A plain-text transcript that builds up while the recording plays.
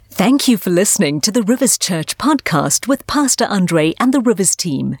Thank you for listening to the Rivers Church podcast with Pastor André and the Rivers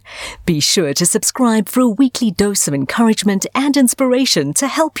team. Be sure to subscribe for a weekly dose of encouragement and inspiration to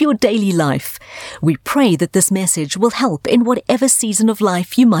help your daily life. We pray that this message will help in whatever season of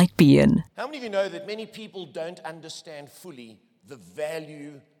life you might be in. How many of you know that many people don't understand fully the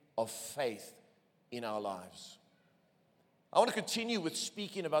value of faith in our lives? I want to continue with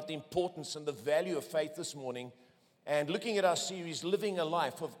speaking about the importance and the value of faith this morning, and looking at our series, Living a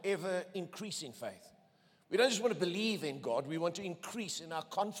Life of Ever-Increasing Faith. We don't just want to believe in God, we want to increase in our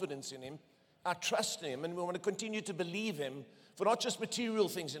confidence in Him, our trust in Him, and we want to continue to believe Him for not just material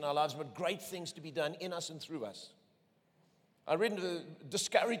things in our lives, but great things to be done in us and through us. I read a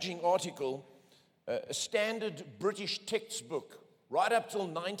discouraging article, a standard British textbook, right up till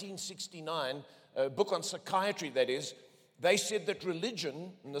 1969, a book on psychiatry that is. They said that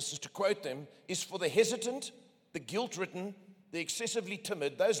religion, and this is to quote them, is for the hesitant, the guilt-ridden, the excessively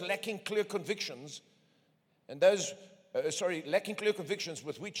timid, those lacking clear convictions, and those, lacking clear convictions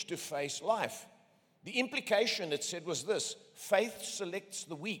with which to face life. The implication, it said, was this: faith selects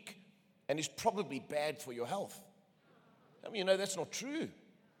the weak and is probably bad for your health. I mean, you know that's not true.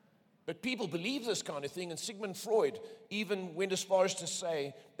 But people believe this kind of thing, and Sigmund Freud even went as far as to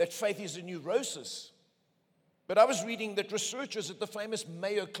say that faith is a neurosis. But I was reading that researchers at the famous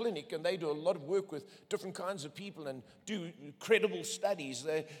Mayo Clinic, and they do a lot of work with different kinds of people and do credible studies,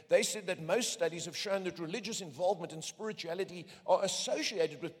 they said that most studies have shown that religious involvement and spirituality are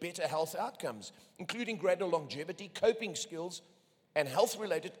associated with better health outcomes, including greater longevity, coping skills, and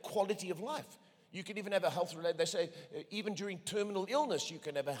health-related quality of life. You can even have a health-related, they say, even during terminal illness, you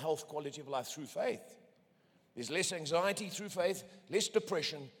can have a health quality of life through faith. There's less anxiety through faith, less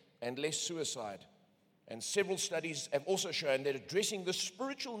depression, and less suicide. And several studies have also shown that addressing the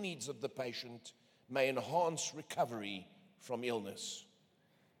spiritual needs of the patient may enhance recovery from illness.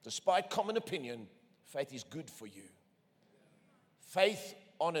 Despite common opinion, faith is good for you. Faith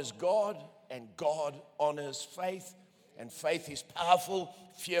honors God, and God honors faith. And faith is powerful.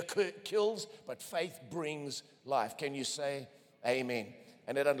 Fear kills, but faith brings life. Can you say amen?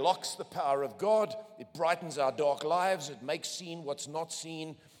 And it unlocks the power of God. It brightens our dark lives. It makes seen what's not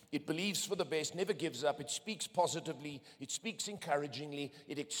seen. It believes for the best, never gives up. It speaks positively. It speaks encouragingly.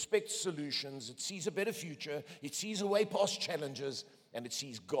 It expects solutions. It sees a better future. It sees a way past challenges. And it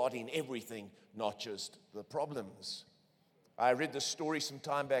sees God in everything, not just the problems. I read this story some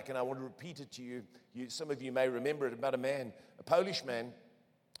time back, and I want to repeat it to you. Some of you may remember it, about a man, a Polish man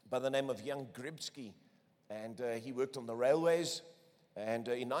by the name of Jan Grybski. And he worked on the railways. And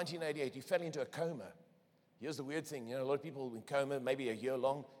in 1988, he fell into a coma. Here's the weird thing, a lot of people in coma, maybe a year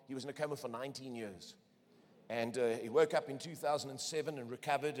long. He was in a coma for 19 years. And he woke up in 2007 and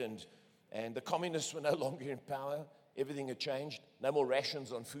recovered, and the communists were no longer in power. Everything had changed. No more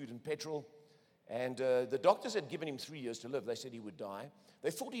rations on food and petrol. And the doctors had given him 3 years to live. They said he would die.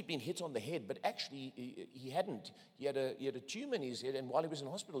 They thought he'd been hit on the head, but actually he hadn't. He had a tumor in his head, and while he was in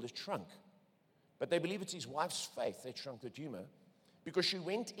hospital, it shrunk. But they believe it's his wife's faith that shrunk the tumor, because she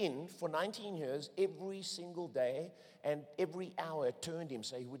went in for 19 years every single day, and every hour turned him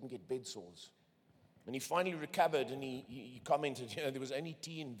so he wouldn't get bed sores. And he finally recovered, and he commented, there was only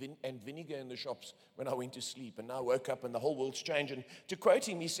tea and vinegar in the shops when I went to sleep, and now I woke up and the whole world's changed. And to quote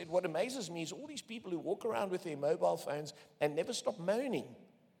him, he said, what amazes me is all these people who walk around with their mobile phones and never stop moaning.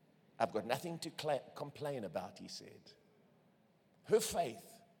 I've got nothing to complain about, he said. Her faith,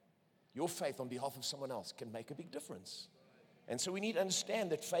 your faith on behalf of someone else, can make a big difference. And so we need to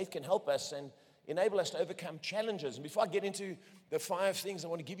understand that faith can help us and enable us to overcome challenges. And before I get into the 5 things I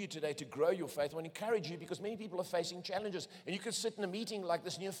want to give you today to grow your faith, I want to encourage you, because many people are facing challenges. And you can sit in a meeting like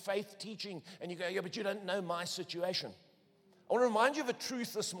this and you have faith teaching, and you go, yeah, but you don't know my situation. I want to remind you of a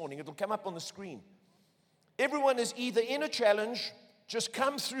truth this morning. It'll come up on the screen. Everyone is either in a challenge, just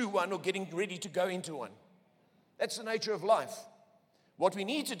come through one, or getting ready to go into one. That's the nature of life. What we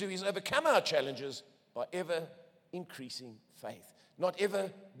need to do is overcome our challenges by ever-increasing faith, not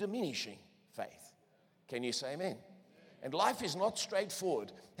ever-diminishing faith. Can you say amen? And life is not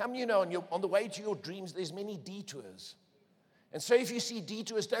straightforward. How many of you know on the way to your dreams, there's many detours? And so if you see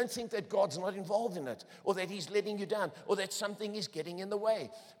detours, don't think that God's not involved in it, or that He's letting you down, or that something is getting in the way.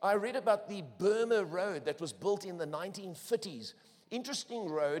 I read about the Burma Road that was built in the 1950s. Interesting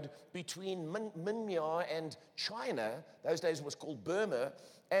road between Myanmar and China. Those days it was called Burma.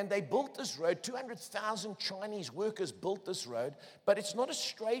 And they built this road. 200,000 Chinese workers built this road. But it's not a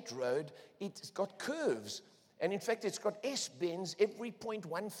straight road. It's got curves. And in fact, it's got S-bends every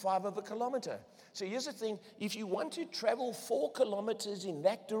 0.15 of a kilometer. So here's the thing. If you want to travel 4 kilometers in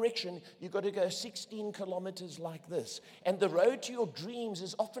that direction, you've got to go 16 kilometers like this. And the road to your dreams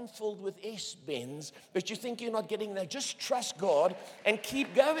is often filled with S-bends, but you think you're not getting there. Just trust God and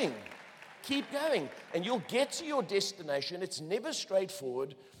keep going. Keep going. And you'll get to your destination. It's never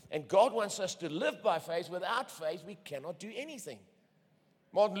straightforward. And God wants us to live by faith. Without faith, we cannot do anything.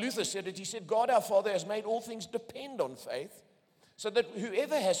 Martin Luther said it. He said, God our Father has made all things depend on faith, so that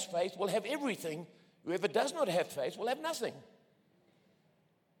whoever has faith will have everything. Whoever does not have faith will have nothing.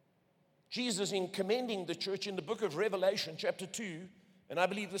 Jesus, in commending the church in the book of Revelation, chapter 2, and I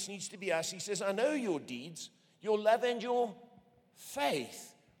believe this needs to be us, he says, I know your deeds, your love and your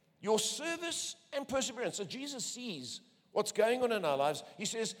faith, your service and perseverance. So Jesus sees what's going on in our lives. He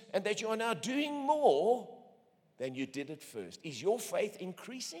says, and that you are now doing more than you did at first. Is your faith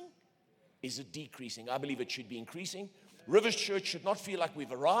increasing? Is it decreasing? I believe it should be increasing. Rivers Church should not feel like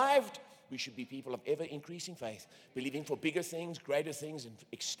we've arrived. We should be people of ever increasing faith, believing for bigger things, greater things, and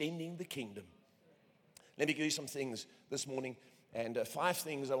extending the kingdom. Let me give you some things this morning, and 5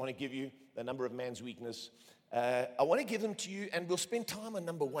 things I want to give you, the number of man's weakness. I want to give them to you, and we'll spend time on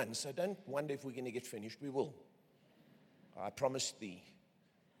number 1, so don't wonder if we're going to get finished. We will. I promise thee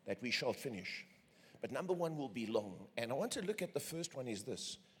that we shall finish. But number 1 will be long. And I want to look at the first one is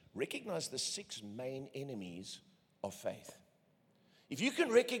this. Recognize the 6 main enemies of faith. If you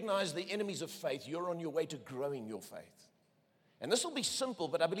can recognize the enemies of faith, you're on your way to growing your faith. And this will be simple,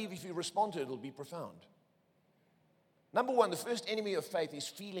 but I believe if you respond to it, it'll be profound. Number 1, the first enemy of faith is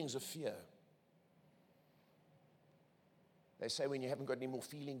feelings of fear. They say when you haven't got any more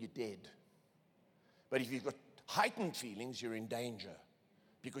feeling, you're dead. But if you've got heightened feelings, you're in danger,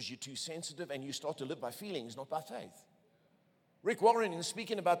 because you're too sensitive and you start to live by feelings, not by faith. Rick Warren, in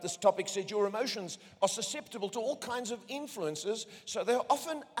speaking about this topic, said your emotions are susceptible to all kinds of influences, so they're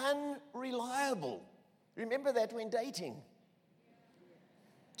often unreliable. Remember that when dating.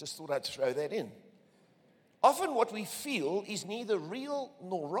 Just thought I'd throw that in. Often what we feel is neither real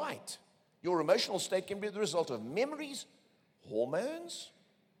nor right. Your emotional state can be the result of memories, hormones,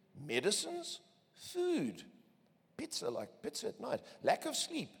 medicines, food, pizza at night, lack of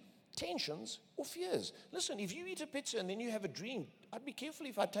sleep, tensions, or fears. Listen, if you eat a pizza and then you have a dream, I'd be careful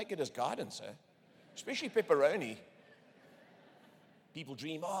if I take it as guidance, especially pepperoni. People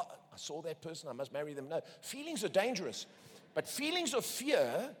dream, I saw that person, I must marry them. No, feelings are dangerous, but feelings of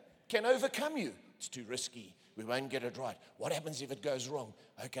fear can overcome you. It's too risky. We won't get it right. What happens if it goes wrong?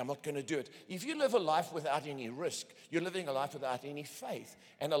 Okay, I'm not going to do it. If you live a life without any risk, you're living a life without any faith.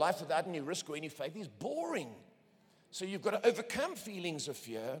 And a life without any risk or any faith is boring. So you've got to overcome feelings of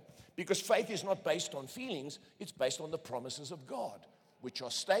fear, because faith is not based on feelings. It's based on the promises of God, which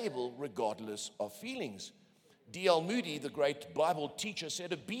are stable regardless of feelings. D.L. Moody, the great Bible teacher,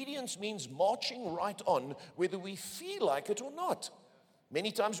 said, obedience means marching right on whether we feel like it or not.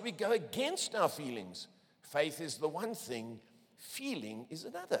 Many times we go against our feelings. Faith is the one thing, feeling is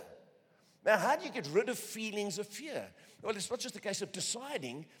another. Now, how do you get rid of feelings of fear? Well, it's not just a case of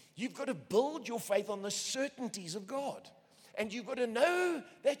deciding. You've got to build your faith on the certainties of God. And you've got to know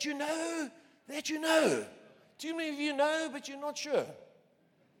that you know that you know. Too many of you know, but you're not sure.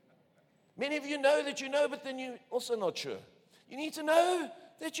 Many of you know that you know, but then you're also not sure. You need to know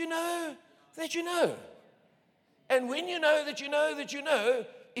that you know that you know. And when you know that you know that you know,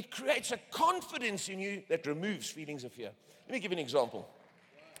 it creates a confidence in you that removes feelings of fear. Let me give you an example.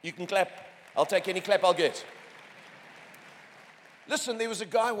 You can clap. I'll take any clap I'll get. Listen, there was a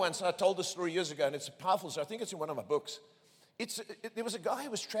guy once, and I told this story years ago, and it's powerful, so I think it's in one of my books. There was a guy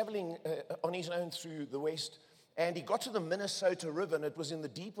who was traveling on his own through the West, and he got to the Minnesota River, and it was in the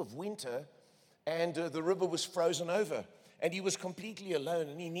deep of winter, and the river was frozen over. And he was completely alone,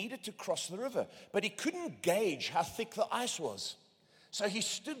 and he needed to cross the river. But he couldn't gauge how thick the ice was. So he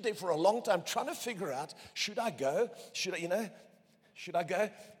stood there for a long time trying to figure out, should I go? Should I go?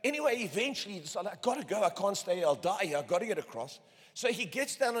 Anyway, eventually he decided, I've got to go. I can't stay here. I'll die here. I've got to get across. So he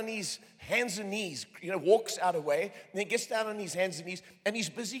gets down on his hands and knees, walks out a way, and then gets down on his hands and knees, and he's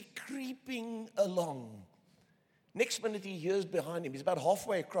busy creeping along. Next minute, he hears behind him, he's about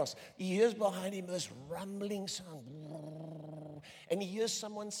halfway across, he hears behind him this rumbling sound, and he hears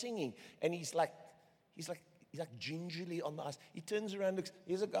someone singing, and he's like gingerly on the ice. He turns around, looks,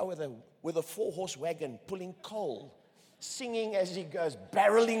 here's a guy with a 4-horse wagon pulling coal, singing as he goes,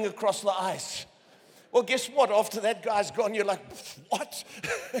 barreling across the ice. Well, guess what? After that guy's gone, you're like, what?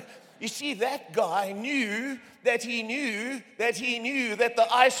 You see, that guy knew that he knew that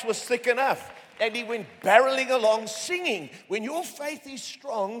the ice was thick enough. And he went barreling along singing. When your faith is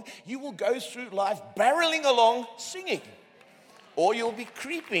strong, you will go through life barreling along singing. Or you'll be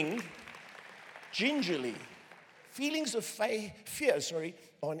creeping gingerly. Feelings of fear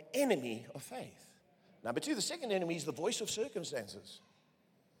are an enemy of faith. Number two, the second enemy is the voice of circumstances.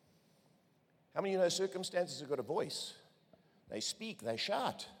 How many of you know circumstances have got a voice? They speak, they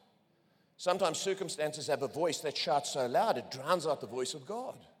shout. Sometimes circumstances have a voice that shouts so loud it drowns out the voice of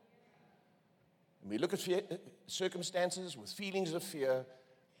God. And we look at circumstances with feelings of fear,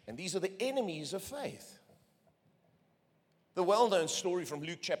 and these are the enemies of faith. The well-known story from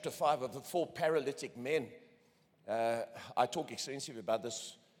Luke chapter 5 of the 4 paralytic men. I talk extensively about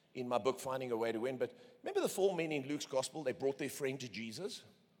this in my book, Finding a Way to Win. But remember the 4 men in Luke's gospel? They brought their friend to Jesus.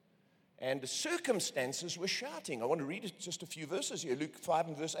 And the circumstances were shouting. I want to read just a few verses here. Luke 5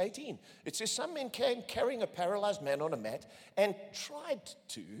 and verse 18. It says, some men came carrying a paralyzed man on a mat and tried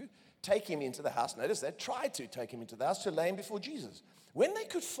to take him into the house. Notice that, tried to take him into the house to lay him before Jesus. When they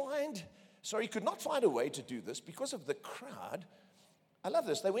could not find a way to do this because of the crowd, I love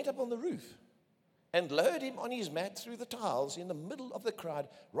this, they went up on the roof and lowered him on his mat through the tiles in the middle of the crowd,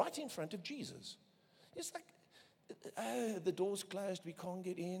 right in front of Jesus. It's like, oh, the door's closed, we can't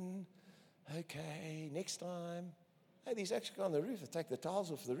get in. Okay, next time. Hey, these actually go on the roof and take the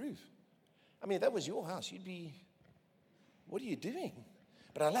tiles off the roof. I mean, if that was your house, you'd be, what are you doing?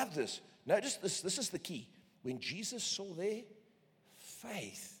 But I love this. Notice this is the key. When Jesus saw their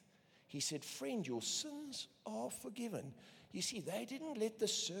faith, he said, friend, your sins are forgiven. You see, they didn't let the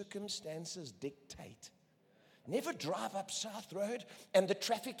circumstances dictate. Never drive up South Road and the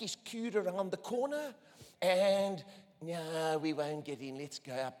traffic is queued around the corner and, no, we won't get in. Let's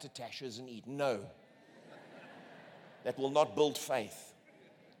go up to Tasha's and eat. No. That will not build faith.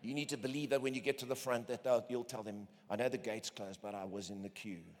 You need to believe that when you get to the front, that you'll tell them, I know the gate's closed, but I was in the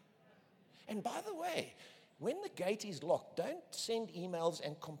queue. And by the way, when the gate is locked, don't send emails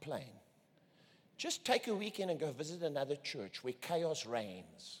and complain. Just take a weekend and go visit another church where chaos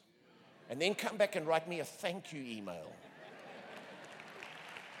reigns. And then come back and write me a thank you email.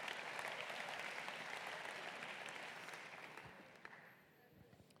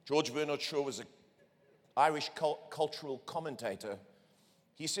 George Bernard Shaw was an Irish cultural commentator.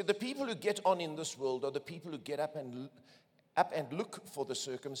 He said, the people who get on in this world are the people who get up and look for the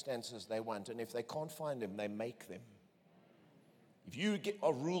circumstances they want. And if they can't find them, they make them. If you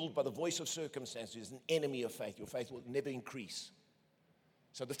are ruled by the voice of circumstances, an enemy of faith, your faith will never increase.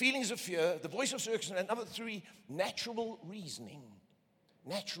 So the feelings of fear, the voice of circumstances, and number 3, natural reasoning.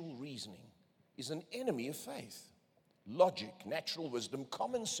 Natural reasoning is an enemy of faith. Logic, natural wisdom,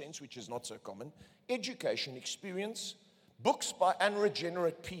 common sense, which is not so common, education, experience, books by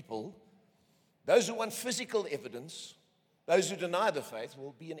unregenerate people, those who want physical evidence, those who deny the faith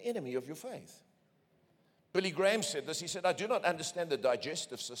will be an enemy of your faith. Billy Graham said this. He said, I do not understand the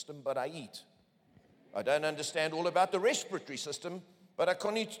digestive system, but I eat. I don't understand all about the respiratory system, but I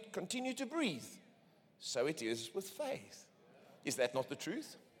continue to breathe. So it is with faith. Is that not the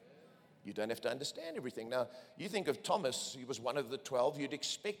truth? You don't have to understand everything. Now, you think of Thomas, he was one of the 12. You'd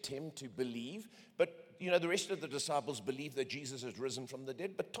expect him to believe. But, the rest of the disciples believed that Jesus had risen from the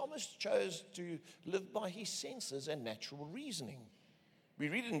dead. But Thomas chose to live by his senses and natural reasoning. We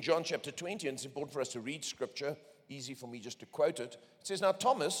read it in John chapter 20, and it's important for us to read Scripture. Easy for me just to quote it. It says, now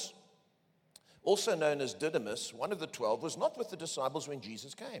Thomas, also known as Didymus, one of the 12, was not with the disciples when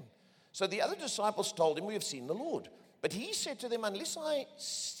Jesus came. So the other disciples told him, we have seen the Lord. But he said to them, unless I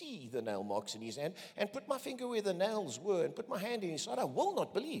see the nail marks in his hand and put my finger where the nails were and put my hand in his side, I will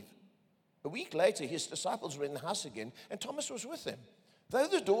not believe. A week later, his disciples were in the house again, and Thomas was with them. Though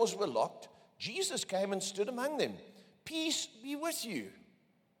the doors were locked, Jesus came and stood among them. Peace be with you.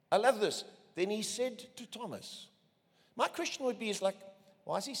 I love this. Then he said to Thomas, my question would be,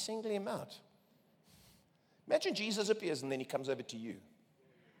 why is he singling him out? Imagine Jesus appears and then he comes over to you.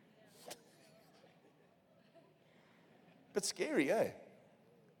 But scary, eh?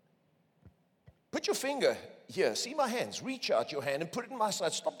 Put your finger here. See my hands. Reach out your hand and put it in my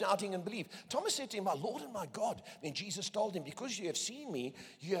side. Stop doubting and believe. Thomas said to him, my Lord and my God. Then Jesus told him, because you have seen me,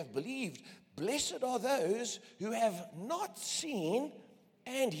 you have believed. Blessed are those who have not seen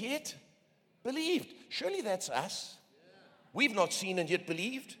and yet believed. Surely that's us. We've not seen and yet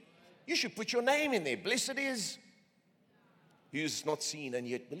believed. You should put your name in there. Blessed is who's not seen and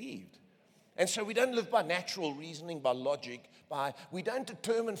yet believed. And so we don't live by natural reasoning, by logic, we don't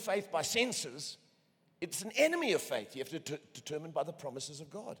determine faith by senses. It's an enemy of faith. You have to determine by the promises of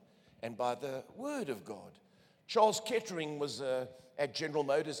God and by the Word of God. Charles Kettering was at General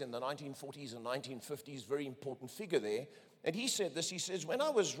Motors in the 1940s and 1950s, very important figure there. And he said this, he says, when I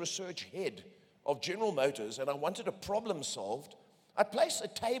was research head of General Motors and I wanted a problem solved, I'd place a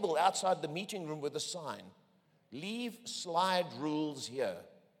table outside the meeting room with a sign, leave slide rules here.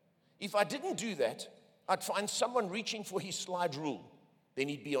 If I didn't do that, I'd find someone reaching for his slide rule. Then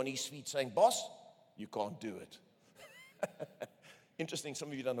he'd be on his feet saying, boss, you can't do it. Interesting, some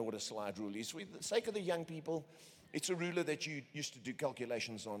of you don't know what a slide rule is. For the sake of the young people, it's a ruler that you used to do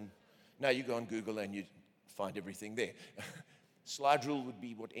calculations on. Now you go on Google and you find everything there. Slide rule would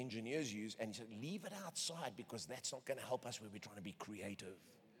be what engineers use, and he said, leave it outside because that's not going to help us when we're trying to be creative.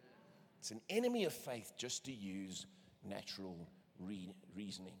 It's an enemy of faith just to use natural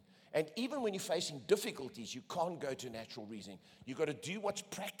reasoning. And even when you're facing difficulties, you can't go to natural reasoning. You've got to do what's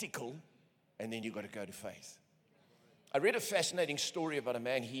practical, and then you've got to go to faith. I read a fascinating story about a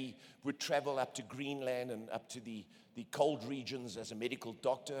man. He would travel up to Greenland and up to the cold regions as a medical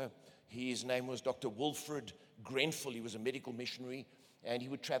doctor. His name was Dr. Wilfred Grenfell. He was a medical missionary, and he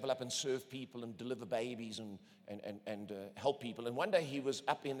would travel up and serve people and deliver babies and help people. And one day he was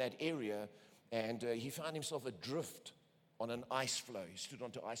up in that area, and he found himself adrift on an ice floe. He stood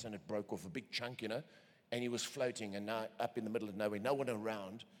onto ice and it broke off a big chunk, and he was floating and now up in the middle of nowhere, no one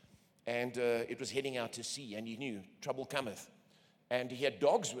around. And it was heading out to sea, and he knew trouble cometh. And he had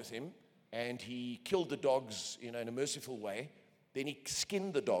dogs with him, and he killed the dogs, in a merciful way. Then he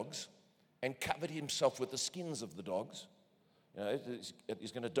skinned the dogs and covered himself with the skins of the dogs.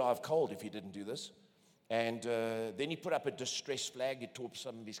 He's going to die of cold if he didn't do this. And then he put up a distress flag. He tore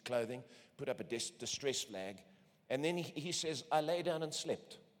some of his clothing, put up a distress flag. And then he says, I lay down and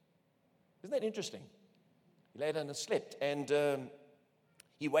slept. Isn't that interesting? He lay down and slept. And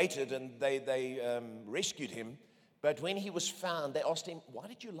he waited, and they rescued him. But when he was found, they asked him, why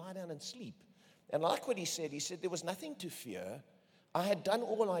did you lie down and sleep? And like what he said, there was nothing to fear. I had done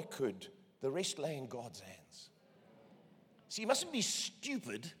all I could. The rest lay in God's hands. See, you mustn't be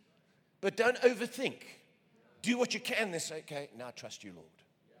stupid, but don't overthink. Do what you can, then say, okay, now I trust you, Lord.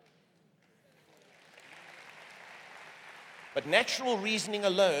 But natural reasoning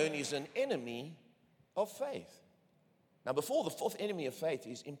alone is an enemy of faith. Now, the fourth enemy of faith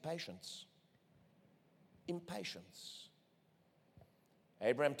is impatience. Impatience.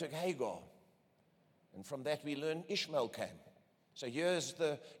 Abraham took Hagar, and from that we learn Ishmael came. So here's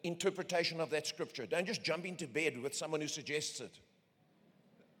the interpretation of that scripture. Don't just jump into bed with someone who suggests it.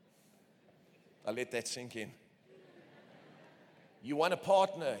 I'll let that sink in. You want a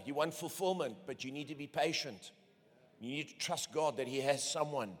partner, you want fulfillment, but you need to be patient. You need to trust God that He has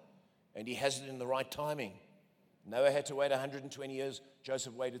someone, and He has it in the right timing. Noah had to wait 120 years.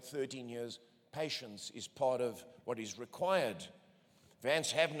 Joseph waited 13 years. Patience is part of what is required.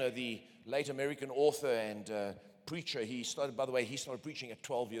 Vance Havner, the late American author and preacher, he started preaching at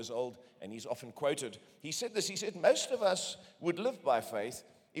 12 years old, and he's often quoted. He said this, he said, most of us would live by faith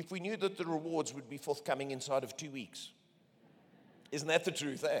if we knew that the rewards would be forthcoming inside of 2 weeks. Isn't that the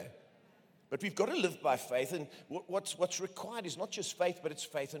truth, eh? But we've got to live by faith, and what's required is not just faith, but it's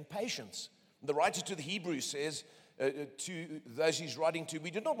faith and patience. The writer to the Hebrews says to those he's writing to,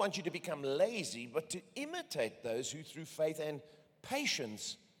 we do not want you to become lazy, but to imitate those who through faith and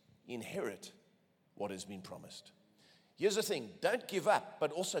patience inherit what has been promised. Here's the thing, don't give up,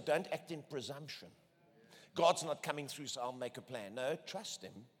 but also don't act in presumption. God's not coming through, so I'll make a plan. No, trust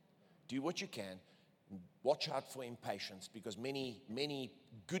Him. Do what you can. Watch out for impatience, because many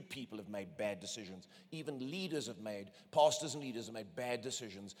good people have made bad decisions. Even pastors and leaders have made bad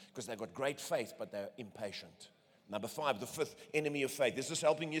decisions because they've got great faith, but they're impatient. Number 5, the fifth enemy of faith. Is this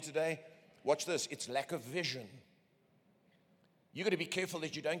helping you today? Watch this. It's lack of vision. You've got to be careful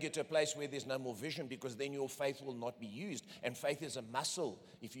that you don't get to a place where there's no more vision, because then your faith will not be used. And faith is a muscle.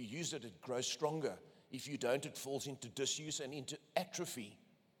 If you use it, it grows stronger. If you don't, it falls into disuse and into atrophy.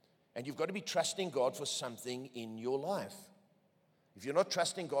 And you've got to be trusting God for something in your life. If you're not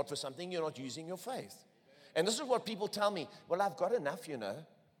trusting God for something, you're not using your faith. And this is what people tell me. Well, I've got enough,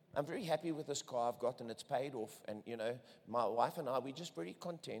 I'm very happy with this car I've got, and it's paid off. And, my wife and I, we're just very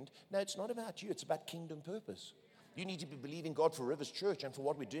content. No, it's not about you. It's about kingdom purpose. You need to be believing God for Rivers Church and for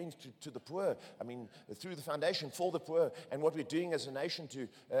what we're doing to the poor. Through the foundation for the poor, and what we're doing as a nation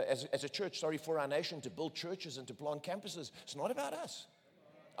as a church, for our nation, to build churches and to plant campuses. It's not about us.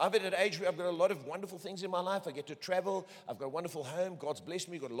 I'm at an age where I've got a lot of wonderful things in my life. I get to travel. I've got a wonderful home. God's blessed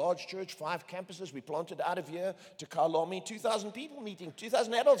me. We've got a large church, 5 campuses. We planted out of here to Kailami, 2,000 people meeting,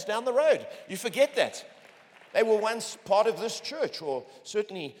 2,000 adults down the road. You forget that. They were once part of this church, or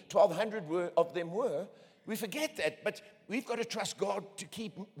certainly 1,200 of them were. We forget that, but we've got to trust God to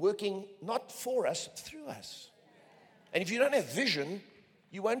keep working, not for us, through us. And if you don't have vision,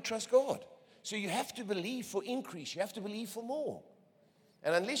 you won't trust God. So you have to believe for increase. You have to believe for more.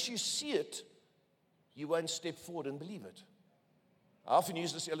 And unless you see it, you won't step forward and believe it. I often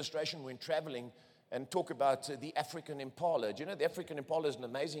use this illustration when traveling and talk about the African impala. Do you know the African impala is an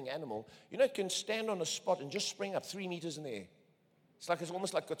amazing animal? You know, it can stand on a spot and just spring up 3 meters in the air. It's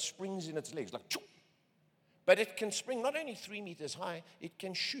almost like got springs in its legs, like choo. But it can spring not only 3 meters high, it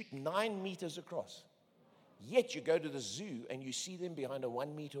can shoot 9 meters across. Yet you go to the zoo and you see them behind a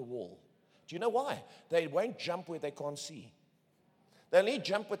 1 meter wall. Do you know why? They won't jump where they can't see. They only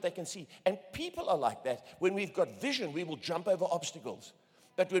jump what they can see. And people are like that. When we've got vision, we will jump over obstacles.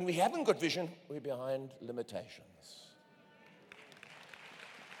 But when we haven't got vision, we're behind limitations.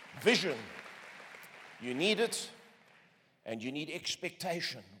 Vision. You need it, and you need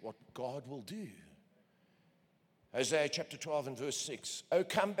expectation, what God will do. Hosea chapter 12 and verse 6. Oh,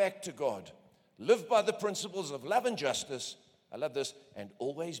 come back to God. Live by the principles of love and justice. I love this. And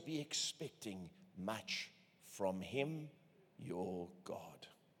always be expecting much from Him, your God.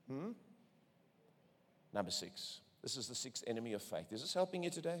 Number 6. This is the 6th enemy of faith. Is this helping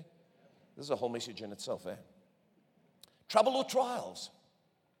you today? This is a whole message in itself, eh? Trouble or trials.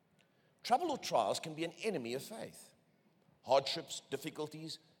 Trouble or trials can be an enemy of faith. Hardships,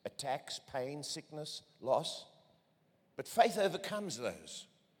 difficulties, attacks, pain, sickness, loss. But faith overcomes those.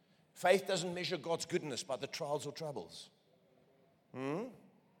 Faith doesn't measure God's goodness by the trials or troubles.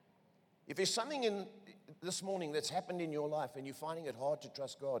 If there's something in this morning that's happened in your life and you're finding it hard to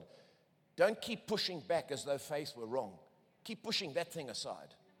trust God, don't keep pushing back as though faith were wrong. Keep pushing that thing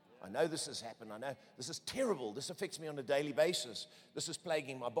aside. I know this has happened. I know this is terrible. This affects me on a daily basis. This is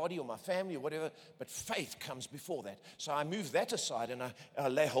plaguing my body or my family or whatever. But faith comes before that. So I move that aside and I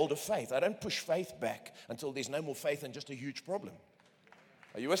lay hold of faith. I don't push faith back until there's no more faith and just a huge problem.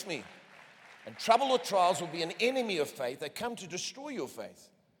 Are you with me? And trouble or trials will be an enemy of faith. They come to destroy your faith.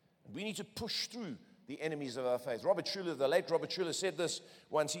 We need to push through the enemies of our faith. Robert Schuller, the late Robert Schuller, said this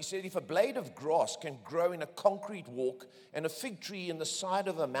once. He said, if a blade of grass can grow in a concrete walk and a fig tree in the side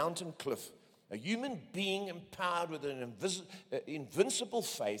of a mountain cliff, a human being empowered with an invincible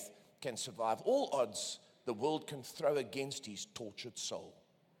faith can survive all odds the world can throw against his tortured soul.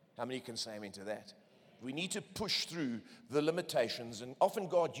 How many can say amen to that? We need to push through the limitations, and often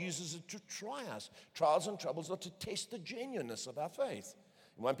God uses it to try us. Trials and troubles are to test the genuineness of our faith.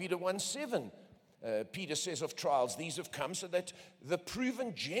 In 1 Peter 1:7, Peter says of trials, these have come so that the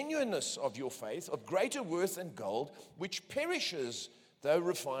proven genuineness of your faith, of greater worth than gold, which perishes though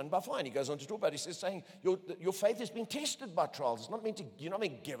refined by fire. He goes on to talk about it. He says, saying, your faith has been tested by trials. It's not you're not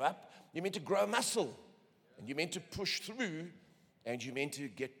meant to give up. You're meant to grow muscle. And you're meant to push through, and you're meant to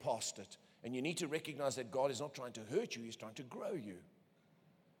get past it. And you need to recognize that God is not trying to hurt you. He's trying to grow you.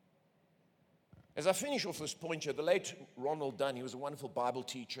 As I finish off this point here, the late Ronald Dunn, he was a wonderful Bible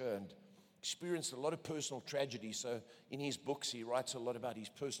teacher and experienced a lot of personal tragedy. So in his books, he writes a lot about his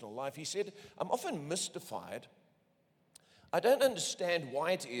personal life. He said, I'm often mystified. I don't understand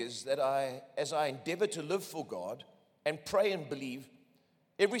why it is that as I endeavor to live for God and pray and believe,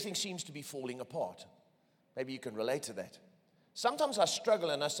 everything seems to be falling apart. Maybe you can relate to that. Sometimes I struggle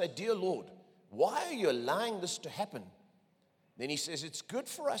and I say, dear Lord, why are you allowing this to happen? Then he says, it's good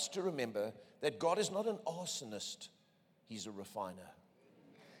for us to remember that God is not an arsonist. He's a refiner.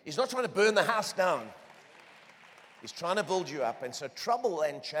 He's not trying to burn the house down. He's trying to build you up. And so trouble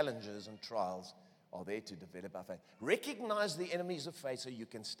and challenges and trials are there to develop our faith. Recognize the enemies of faith so you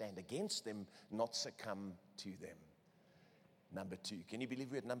can stand against them, not succumb to them. Number 2. Can you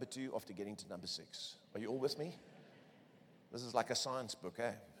believe we're at number 2 after getting to number 6? Are you all with me? This is like a science book,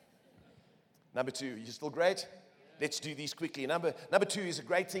 eh? Number 2, you still great? Let's do these quickly. Number 2 is a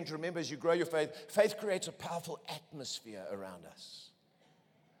great thing to remember as you grow your faith. Faith creates a powerful atmosphere around us.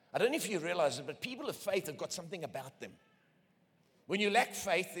 I don't know if you realize it, but people of faith have got something about them. When you lack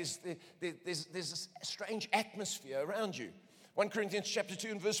faith, there's this strange atmosphere around you. 1 Corinthians chapter 2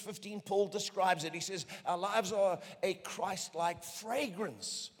 and verse 15, Paul describes it. He says, our lives are a Christ-like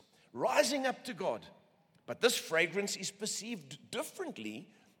fragrance rising up to God. But this fragrance is perceived differently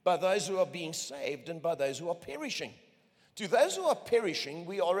by those who are being saved and by those who are perishing. To those who are perishing,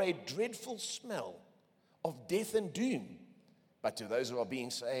 we are a dreadful smell of death and doom. But to those who are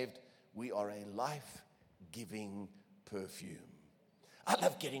being saved, we are a life-giving perfume. I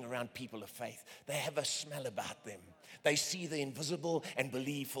love getting around people of faith. They have a smell about them. They see the invisible and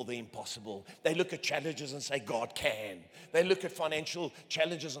believe for the impossible. They look at challenges and say, God can. They look at financial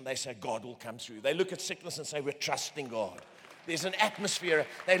challenges and they say, God will come through. They look at sickness and say, we're trusting God. There's an atmosphere.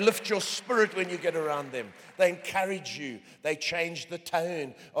 They lift your spirit when you get around them. They encourage you. They change the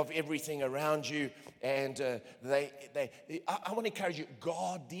tone of everything around you. And I want to encourage you,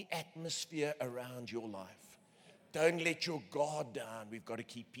 guard the atmosphere around your life. Don't let your guard down. We've got to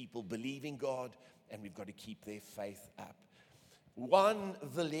keep people believing God and we've got to keep their faith up. Juan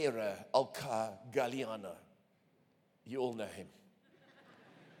Valera Alca Galeano. You all know him.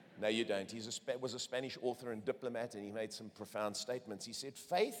 No, you don't. He was a Spanish author and diplomat, and he made some profound statements. He said,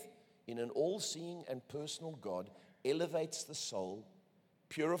 faith in an all-seeing and personal God elevates the soul,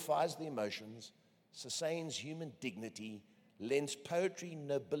 purifies the emotions, sustains human dignity, lends poetry,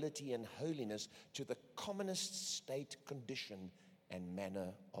 nobility, and holiness to the commonest state, condition, and manner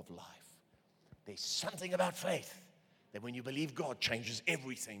of life. There's something about faith that when you believe God changes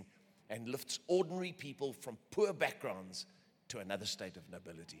everything and lifts ordinary people from poor backgrounds to another state of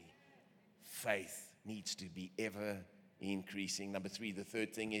nobility. Faith needs to be ever increasing. Number 3, the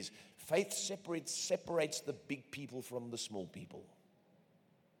third thing is faith separates the big people from the small people.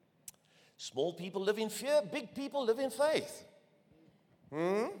 Small people live in fear, big people live in faith.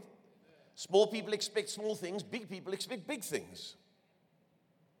 Small people expect small things, big people expect big things.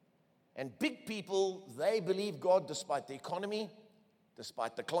 And big people, they believe God despite the economy,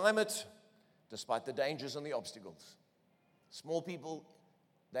 despite the climate, despite the dangers and the obstacles. Small people,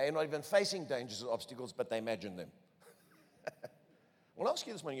 they are not even facing dangers and obstacles, but they imagine them. Well, I'll ask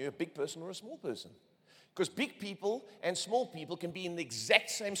you this morning, are you a big person or a small person? Because big people and small people can be in the exact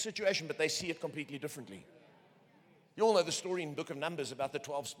same situation, but they see it completely differently. You all know the story in the book of Numbers about the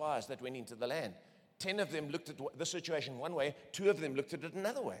 12 spies that went into the land. 10 of them looked at the situation one way, 2 of them looked at it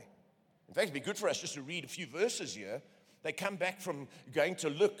another way. In fact, it'd be good for us just to read a few verses here. They come back from going to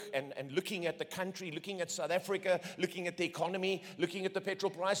look and looking at the country, looking at South Africa, looking at the economy, looking at the petrol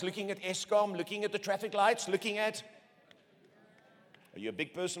price, looking at Eskom, looking at the traffic lights, looking at... Are you a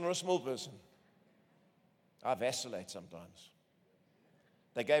big person or a small person? I vacillate sometimes.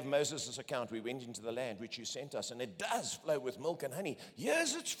 They gave Moses this account. We went into the land which you sent us, and it does flow with milk and honey.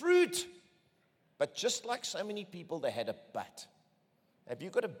 Here's its fruit. But just like so many people, they had a but. Have you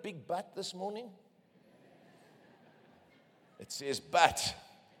got a big but this morning? It says, but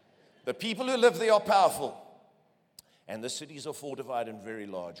the people who live there are powerful, and the cities are fortified and very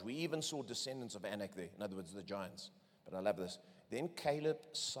large. We even saw descendants of Anak there, in other words, the giants. But I love this. Then Caleb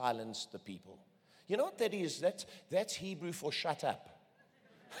silenced the people. You know what that is? That's Hebrew for shut up.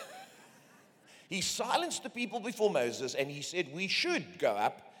 He silenced the people before Moses, and he said, we should go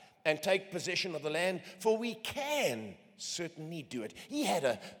up and take possession of the land, for we can certainly do it. He had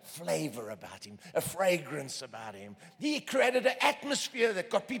a flavor about him, a fragrance about him. He created an atmosphere that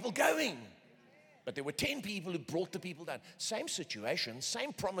got people going. But there were 10 people who brought the people down. Same situation,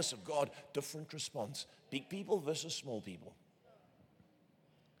 same promise of God, different response. Big people versus small people.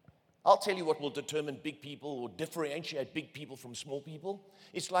 I'll tell you what will determine big people or differentiate big people from small people.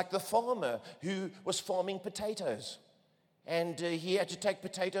 It's like the farmer who was farming potatoes. And he had to take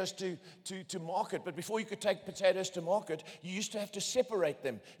potatoes to market. But before you could take potatoes to market, you used to have to separate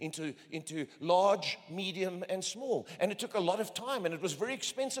them into large, medium, and small. And it took a lot of time, and it was very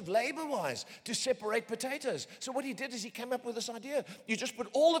expensive labor-wise to separate potatoes. So what he did is he came up with this idea. You just put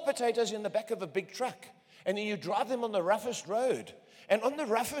all the potatoes in the back of a big truck, and then you drive them on the roughest road. And on the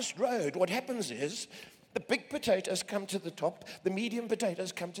roughest road, what happens is the big potatoes come to the top, the medium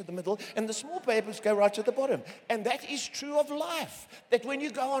potatoes come to the middle, and the small potatoes go right to the bottom. And that is true of life, that when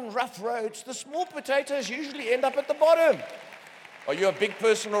you go on rough roads, the small potatoes usually end up at the bottom. Are you a big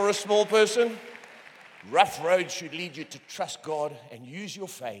person or a small person? Rough roads should lead you to trust God and use your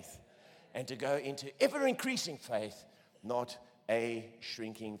faith and to go into ever-increasing faith, not a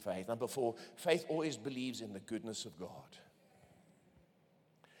shrinking faith. Number 4, faith always believes in the goodness of God.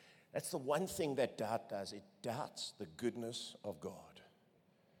 That's the one thing that doubt does. It doubts the goodness of God.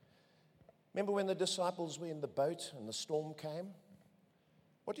 Remember when the disciples were in the boat and the storm came?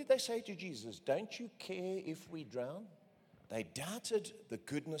 What did they say to Jesus? Don't you care if we drown? They doubted the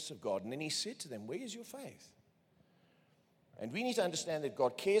goodness of God. And then he said to them, where is your faith? And we need to understand that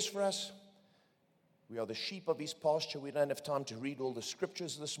God cares for us. We are the sheep of his pasture. We don't have time to read all the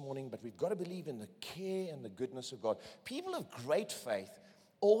scriptures this morning, but we've got to believe in the care and the goodness of God. People of great faith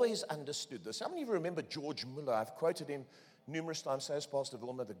always understood this. How many of you remember George Muller? I've quoted him numerous times. So has Pastor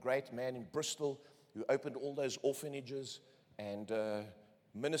Wilma, the great man in Bristol who opened all those orphanages and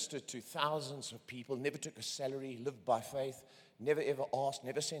ministered to thousands of people, never took a salary, lived by faith, never ever asked,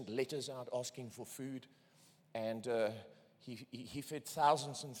 never sent letters out asking for food. And he fed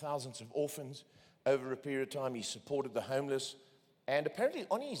thousands and thousands of orphans over a period of time. He supported the homeless. And apparently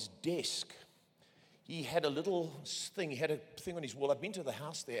on his desk, he had a little thing. He had a thing on his wall. I've been to the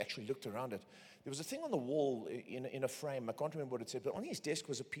house there, actually looked around it. There was a thing on the wall in a frame. I can't remember what it said, but on his desk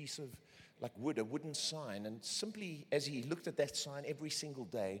was a piece of like wood, a wooden sign. And simply, as he looked at that sign every single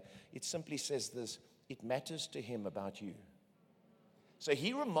day, it simply says this: it matters to him about you. So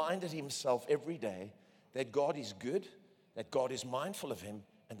he reminded himself every day that God is good, that God is mindful of him,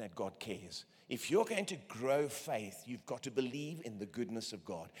 and that God cares. If you're going to grow faith, you've got to believe in the goodness of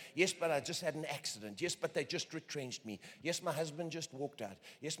God. Yes, but I just had an accident. Yes, but they just retrenched me. Yes, my husband just walked out.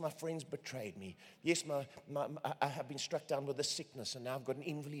 Yes, my friends betrayed me. Yes, I have been struck down with a sickness, and now I've got an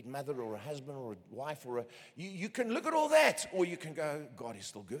invalid mother or a husband or a wife. You can look at all that, or you can go, God is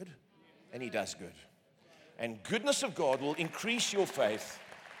still good, and he does good. And goodness of God will increase your faith.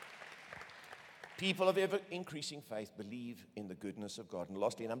 People of ever increasing faith believe in the goodness of God. And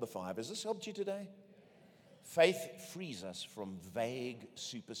lastly, number 5, has this helped you today? Faith frees us from vague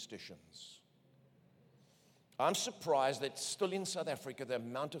superstitions. I'm surprised that still in South Africa, the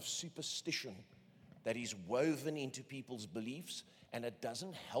amount of superstition that is woven into people's beliefs, and it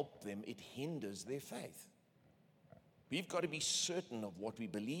doesn't help them, it hinders their faith. We've got to be certain of what we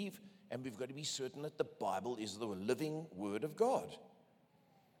believe, and we've got to be certain that the Bible is the living Word of God.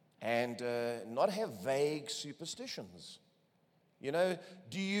 And not have vague superstitions. You know,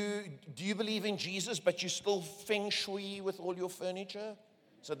 do you believe in Jesus, but you still feng shui with all your furniture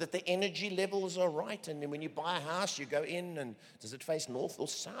so that the energy levels are right? And then when you buy a house, you go in, and does it face north or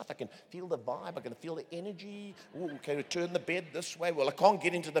south? I can feel the vibe. I can feel the energy. Ooh, can I turn the bed this way? Well, I can't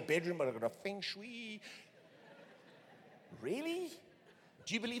get into the bedroom, but I've got a feng shui. Really?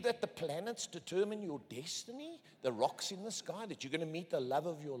 Do you believe that the planets determine your destiny? The rocks in the sky, that you're going to meet the love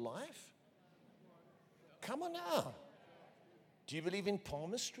of your life? Come on now. Do you believe in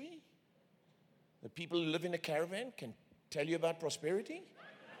palmistry? That people who live in a caravan can tell you about prosperity?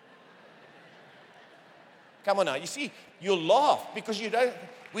 Come on now. You see, you'll laugh because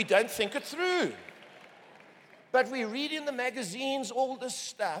we don't think it through. But we read in the magazines all this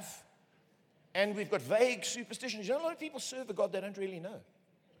stuff, and we've got vague superstitions. You know, a lot of people serve a God they don't really know.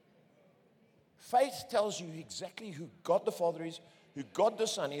 Faith tells you exactly who God the Father is, who God the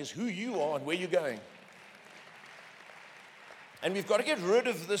Son is, who you are, and where you're going. And we've got to get rid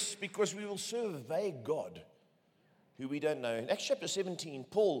of this because we will serve a vague God who we don't know. In Acts chapter 17,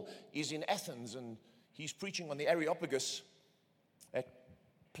 Paul is in Athens, and he's preaching on the Areopagus, that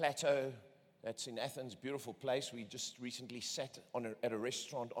plateau that's in Athens, beautiful place. We just recently sat at a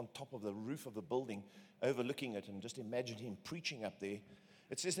restaurant on top of the roof of the building, overlooking it, and just imagine him preaching up there.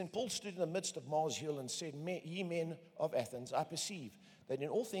 It says, then Paul stood in the midst of Mars Hill and said, ye men of Athens, I perceive that in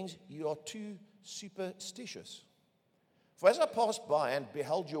all things you are too superstitious. For as I passed by and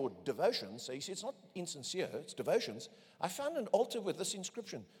beheld your devotions, so he said it's not insincere, it's devotions, I found an altar with this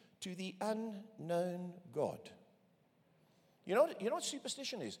inscription, to the unknown God. You know what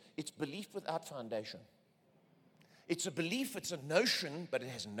superstition is? It's belief without foundation. It's a belief, it's a notion, but it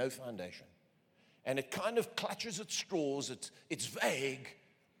has no foundation. And it kind of clutches at straws, it's vague,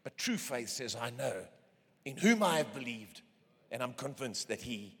 but true faith says, I know in whom I have believed, and I'm convinced that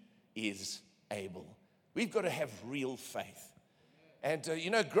he is able. We've got to have real faith. And,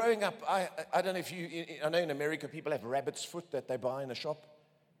 growing up, I don't know I know in America people have rabbit's foot that they buy in a shop.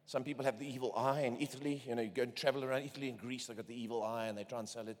 Some people have the evil eye in Italy. You know, you go and travel around Italy and Greece, they've got the evil eye, and they try and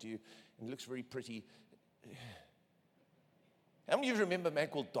sell it to you, and it looks very pretty. How many of you remember a man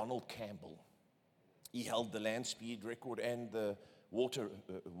called Donald Campbell? He held the land speed record and the water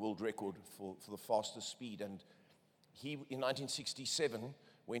world record for the fastest speed. And he, in 1967,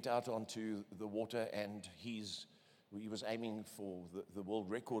 went out onto the water, and he was aiming for the world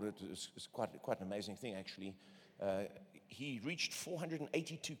record. It was quite an amazing thing, actually. He reached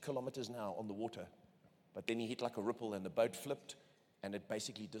 482 kilometers an hour on the water. But then he hit like a ripple, and the boat flipped, and it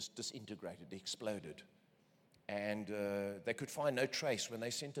basically disintegrated, exploded. And they could find no trace. When they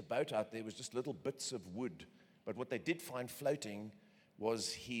sent a boat out, there was just little bits of wood. But what they did find floating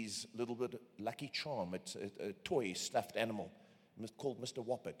was his little bit lucky charm. It's a toy stuffed animal called Mr.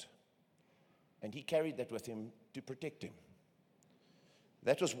 Woppet. And he carried that with him to protect him.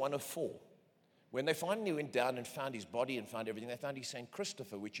 That was one of 4. When they finally went down and found his body and found everything, they found his St.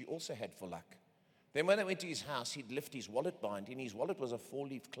 Christopher, which he also had for luck. Then when they went to his house, he'd lift his wallet bind. In his wallet was a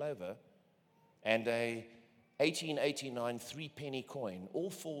 4-leaf clover and a 1889 3-penny coin. All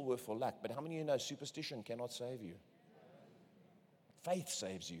 4 were for luck. But how many of you know superstition cannot save you? Faith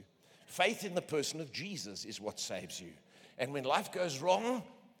saves you. Faith in the person of Jesus is what saves you. And when life goes wrong,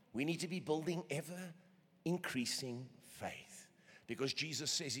 we need to be building ever increasing faith. Because Jesus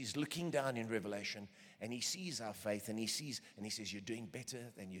says he's looking down in Revelation and he sees our faith and he says, you're doing better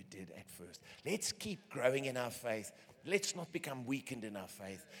than you did at first. Let's keep growing in our faith. Let's not become weakened in our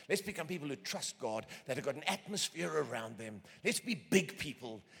faith. Let's become people who trust God, that have got an atmosphere around them. Let's be big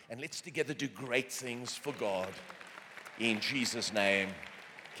people, and let's together do great things for God. In Jesus' name,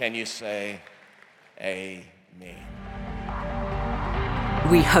 can you say amen?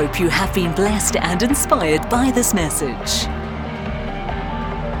 We hope you have been blessed and inspired by this message.